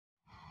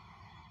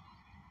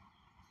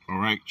All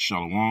right,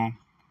 Shalom.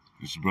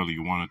 This is Brother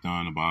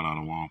Yawanathan about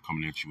Adawam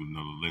coming at you with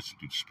another lesson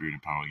through the spirit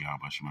and power of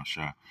Yahweh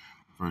Shemashah.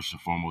 First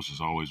and foremost,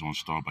 as always, I want to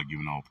start by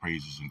giving all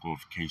praises and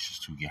glorifications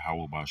to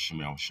Yahweh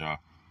Ba'Shem Yahushua,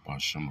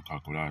 Ba'Shem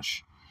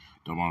Kakodash.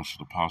 Double honors to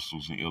the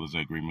apostles and elders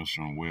that great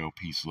minister and well,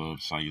 peace,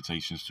 love,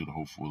 salutations to the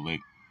hopeful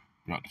elect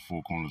throughout the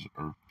four corners of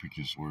earth,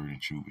 preaching his word in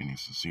truth and in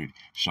sincerity.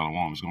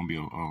 Shalom. It's going to be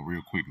a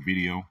real quick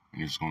video,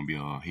 and it's going to be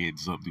a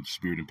heads up through the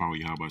spirit and power of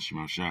Yahweh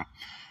Shemashah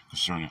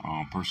concerning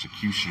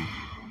persecution.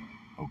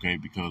 Okay,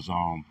 because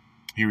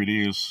here it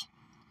is,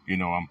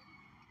 I'm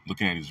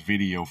looking at this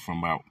video from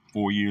about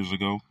 4 years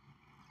ago,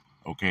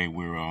 okay,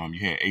 where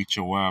you had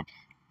HOI out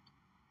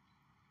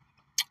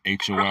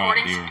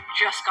there,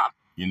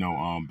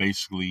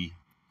 basically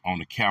on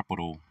the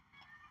Capitol,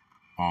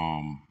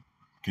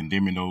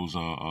 condemning those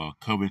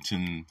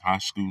Covington High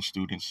School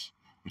students,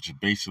 which is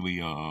basically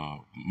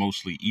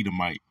mostly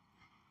Edomite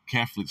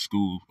Catholic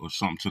school or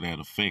something to that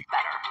effect.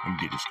 Let me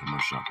get this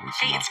commercial out.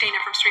 Hey, it's Dana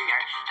from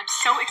StreamYard. I'm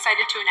so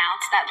excited to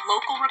announce that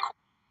local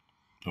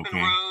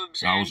Okay,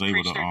 I was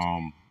able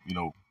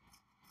to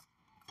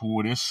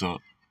pull this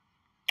up.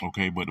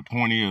 Okay, but the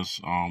point is,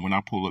 when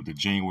I pull up the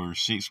January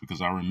 6th,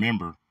 because I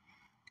remember,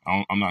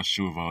 I'm not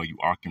sure if you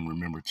all can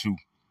remember too,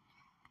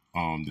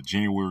 the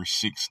January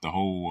 6th, the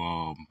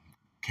whole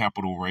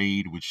Capitol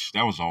raid, which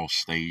that was all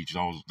staged,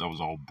 that was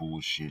all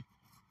bullshit.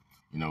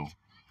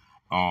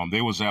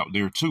 They was out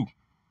there too.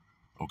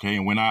 Okay,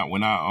 and when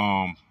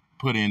I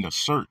put in the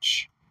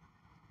search,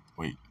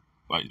 right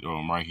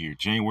here,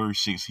 January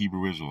 6th,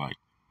 Hebrew Israelite.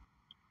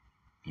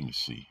 Let me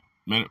see.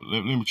 Let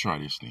me try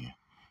this then.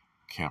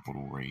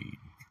 Capitol raid.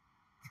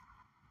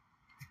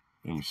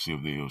 Let me see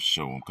if they'll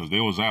show them, because they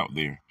was out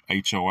there.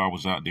 HOI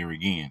was out there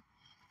again.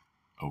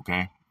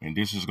 Okay, and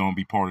this is going to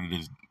be part of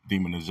this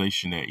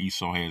demonization that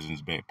Esau has in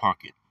his back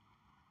pocket.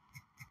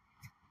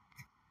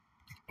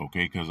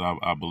 Okay, because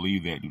I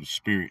believe that through the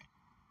spirit,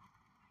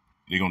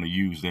 they're going to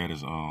use that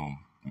as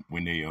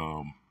when they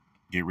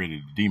get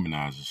ready to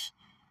demonize us.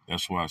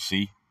 That's why I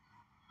see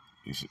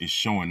it's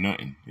showing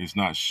nothing. It's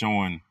not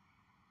showing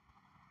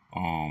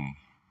HOI,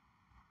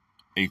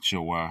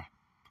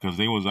 because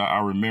they was, I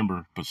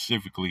remember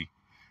specifically,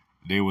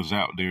 they was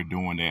out there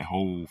doing that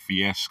whole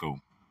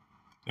fiasco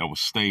that was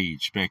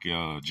staged back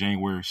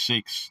January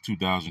 6,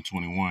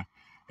 2021,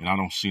 and I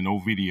don't see no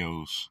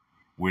videos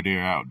where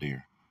they're out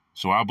there.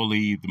 So I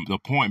believe, the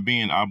point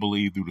being, I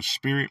believe through the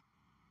spirit,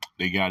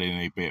 they got it in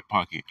their back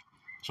pocket.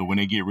 So when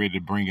they get ready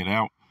to bring it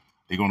out,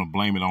 they're going to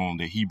blame it on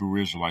the Hebrew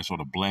Israelites or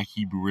the black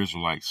Hebrew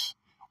Israelites,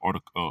 or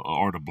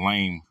the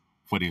blame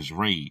for this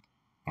raid.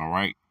 All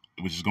right,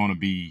 which is going to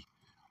be,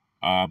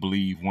 I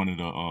believe, one of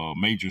the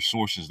major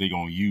sources they're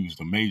going to use,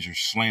 the major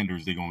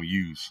slanders they're going to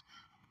use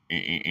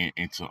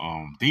into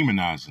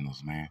demonizing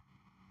us, man.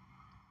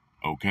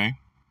 Okay,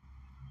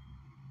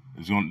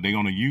 they're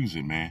going to use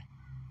it, man.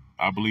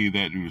 I believe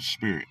that through the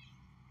spirit.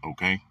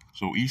 Okay,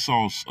 so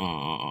Esau's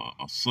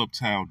a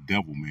subtle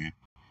devil, man.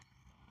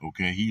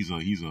 Okay, he's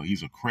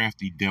a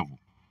crafty devil.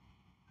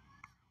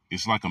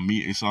 It's like a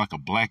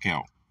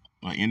blackout,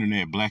 an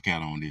internet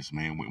blackout on this,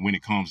 man, when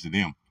it comes to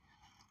them.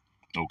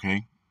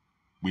 Okay,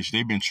 which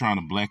they've been trying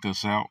to black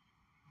us out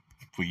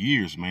for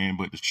years, man.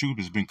 But the truth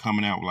has been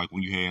coming out, like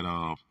when you had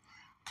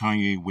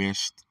Kanye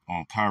West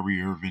on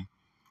Kyrie Irving.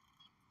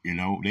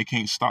 They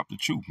can't stop the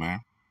truth,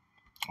 man.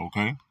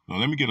 Okay, so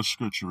let me get a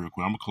scripture real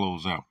quick. I'm gonna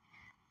close out.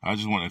 I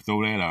just want to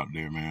throw that out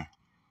there, man,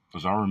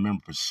 because I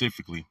remember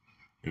specifically.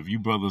 If you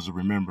brothers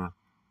remember,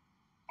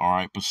 all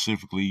right,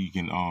 specifically, you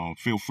can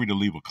feel free to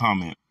leave a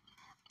comment.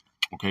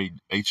 Okay,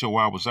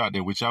 HOI was out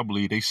there, which I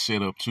believe they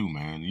set up too,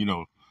 man.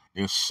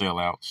 They're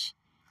sellouts.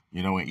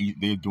 And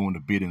they're doing the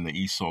bidding of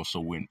Esau. So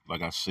when,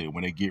 like I said,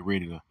 when they get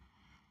ready to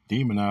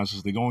demonize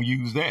us, they're gonna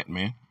use that,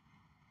 man.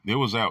 They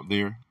was out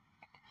there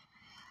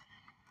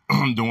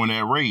doing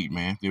that raid,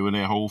 man. They were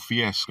that whole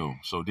fiasco.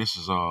 So this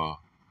is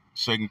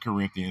 2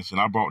 Corinthians, and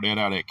I brought that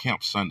out at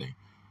Camp Sunday.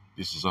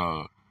 This is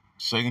 2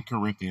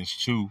 Corinthians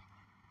 2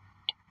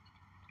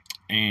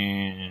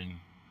 and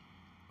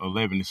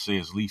 11. It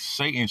says, "Lest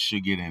Satan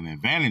should get an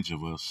advantage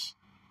of us,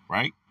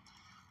 right?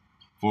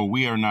 For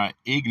we are not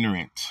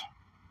ignorant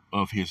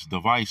of his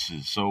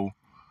devices." So,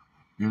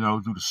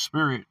 through the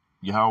spirit,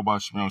 Yahweh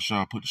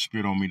Shah put the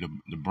spirit on me to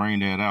bring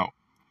that out.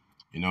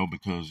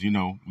 Because, we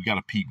got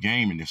to peep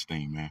game in this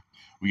thing, man.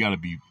 We got to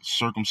be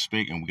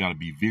circumspect, and we got to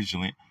be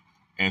vigilant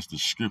as the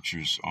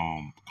scriptures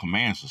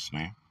commands us,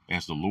 man.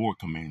 As the Lord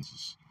commands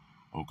us.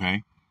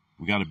 Okay?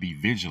 We got to be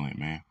vigilant,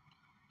 man.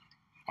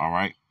 All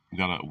right? We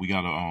gotta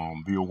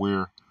be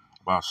aware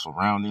of our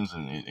surroundings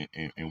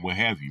and what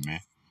have you,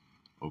 man.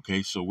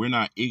 Okay? So we're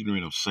not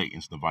ignorant of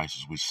Satan's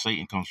devices, which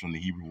Satan comes from the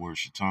Hebrew word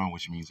shaitan,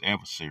 which means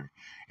adversary.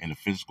 And the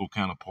physical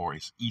counterpart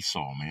is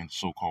Esau, man,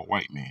 so-called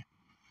white man.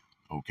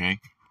 Okay?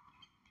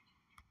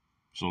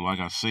 So like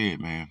I said,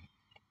 man,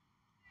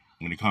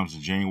 when it comes to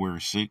January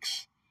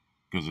 6th,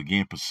 because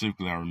again,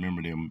 specifically, I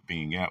remember them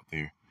being out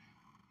there.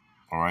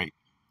 All right.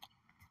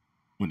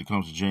 When it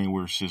comes to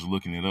January 6th,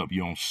 looking it up,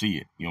 you don't see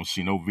it. You don't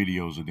see no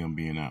videos of them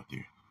being out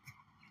there.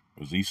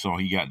 Because Esau,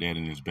 he got that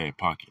in his back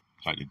pocket.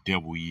 like the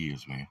devil he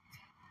is, man.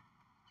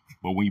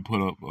 But when you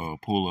pull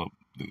up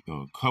the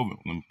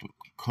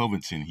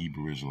Covington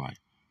Hebrew Israelite,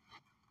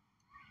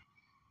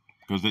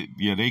 because they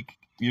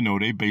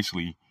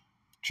basically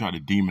tried to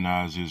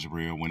demonize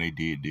Israel when they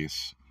did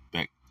this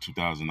back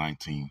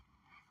 2019.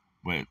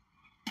 But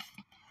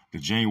the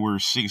January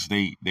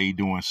 6th, they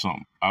doing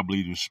something. I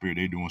believe the Spirit,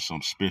 they doing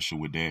something special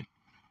with that.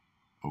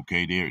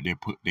 Okay,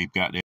 they've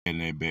got that in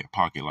their back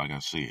pocket, like I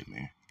said,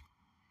 man.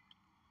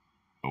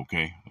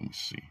 Okay, let me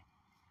see.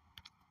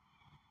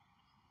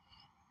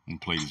 Let me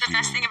play this The video.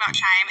 best thing about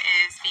Chime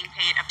is being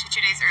paid up to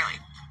 2 days early.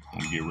 I'm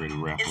gonna get ready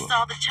to wrap up.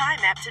 Install the Chime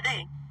app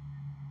today.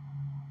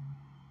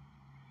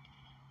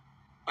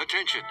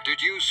 Attention,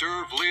 did you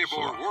serve, live,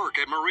 or work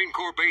at Marine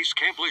Corps Base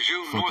Camp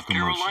Lejeune, North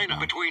Carolina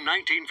between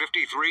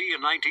 1953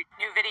 and 19...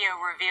 New video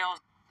reveals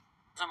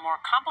a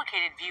more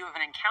complicated view of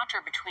an encounter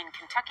between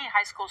Kentucky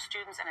high school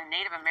students and a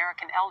Native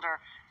American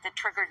elder that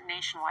triggered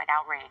nationwide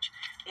outrage.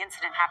 The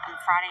incident happened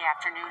Friday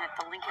afternoon at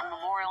the Lincoln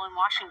Memorial in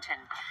Washington.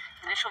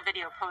 Initial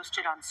video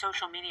posted on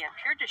social media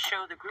appeared to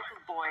show the group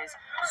of boys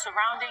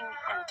surrounding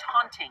and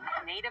taunting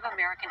Native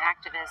American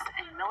activist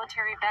and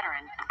military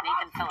veteran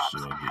Nathan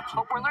Phillips.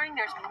 But we're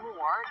learning there's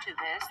more to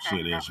this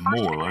than the first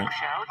video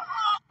showed.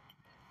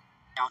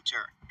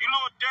 You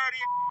little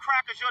dirty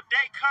crackers, your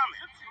day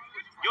coming.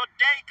 Your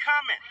day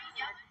coming.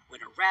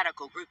 When a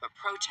radical group of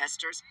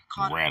protesters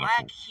called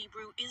Black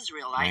Hebrew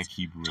Israelites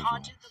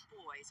taunted the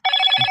boys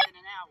within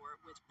an hour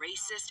with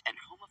racist and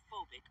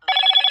homophobic.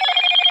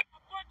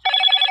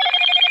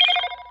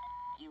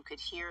 You could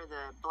hear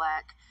the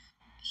Black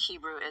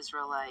Hebrew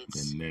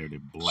Israelites. The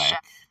narrative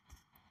black.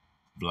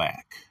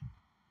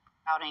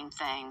 Shouting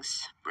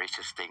things.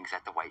 Racist things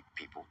at the white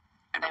people.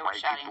 And they were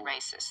shouting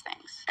racist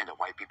things. And the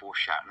white people were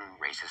shouting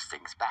racist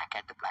things back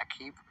at the Black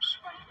Hebrews.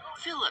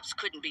 Phillips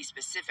couldn't be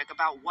specific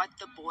about what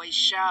the boys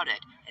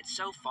shouted, and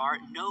so far,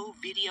 no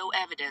video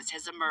evidence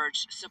has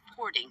emerged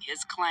supporting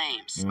his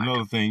claims. And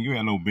another thing, you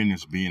had no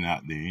business being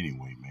out there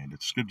anyway, man. The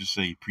scriptures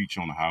say preach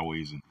on the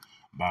highways and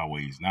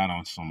byways, not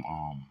on some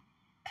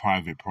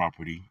private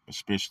property,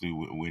 especially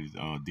when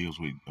it deals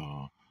with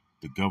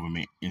the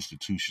government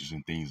institutions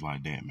and things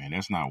like that, man.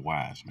 That's not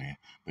wise, man.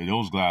 But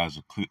those guys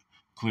are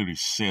clearly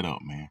set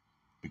up, man,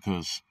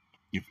 because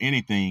if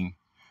anything,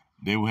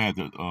 they would have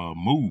to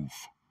move.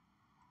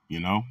 You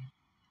know,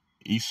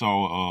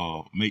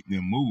 Esau make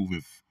them move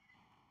if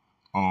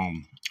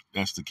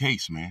that's the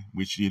case, man.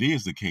 Which it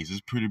is the case.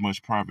 It's pretty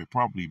much private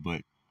property,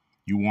 but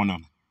you want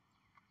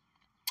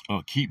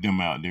to keep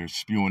them out there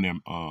spewing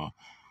them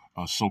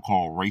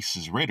so-called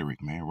racist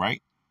rhetoric, man.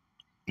 Right?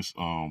 It's,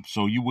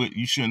 so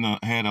you shouldn't have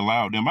had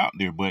allowed them out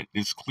there, but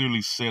it's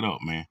clearly set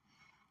up, man.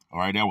 All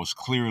right, that was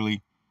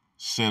clearly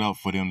set up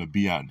for them to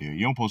be out there.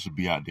 You don't supposed to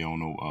be out there on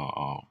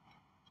no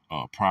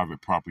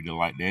private property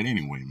like that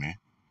anyway, man.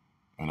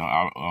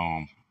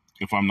 And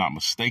if I'm not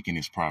mistaken,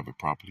 it's private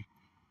property,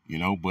 you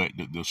know. But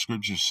the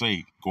scriptures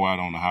say go out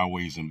on the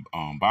highways and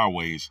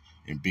byways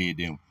and bid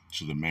them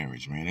to the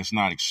marriage, man. It's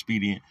not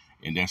expedient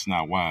and that's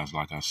not wise,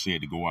 like I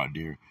said, to go out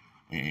there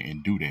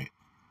and do that.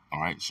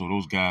 All right, so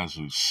those guys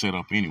are set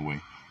up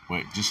anyway.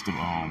 But just to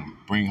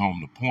bring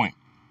home the point,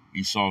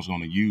 Esau's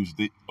going to use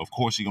this. Of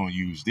course, he's going to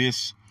use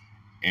this,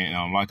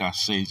 and like I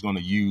say, he's going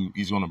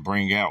to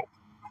bring out,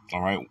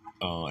 all right,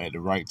 at the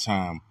right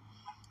time,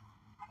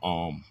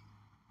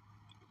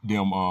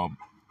 them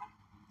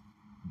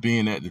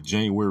being at the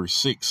January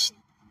 6th,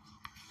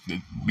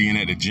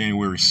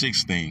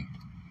 thing.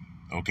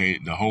 Okay,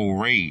 the whole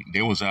raid,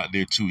 they was out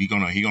there too. He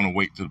gonna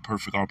wait to the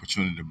perfect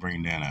opportunity to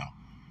bring that out.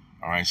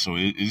 All right, so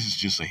this is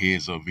just a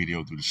heads up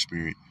video through the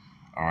Spirit.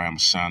 All right, I'm gonna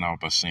sign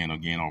out by saying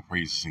again, all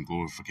praises and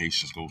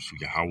glorifications goes to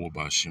Yahweh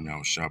Ba'Shem,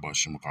 Yahushua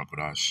Ba'Shem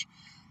HaKadosh.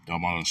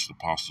 Double honors to the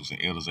apostles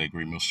and elders at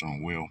great millstone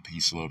and well.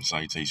 Peace, love, and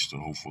salutations to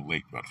the hopeful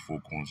lake by the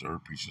four corners of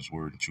earth, preaching his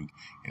word and truth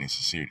and in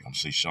sincerity. I'm gonna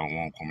say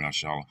Shalom, Kwame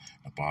Shalom,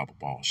 and Bible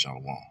Ball,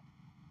 Shalom.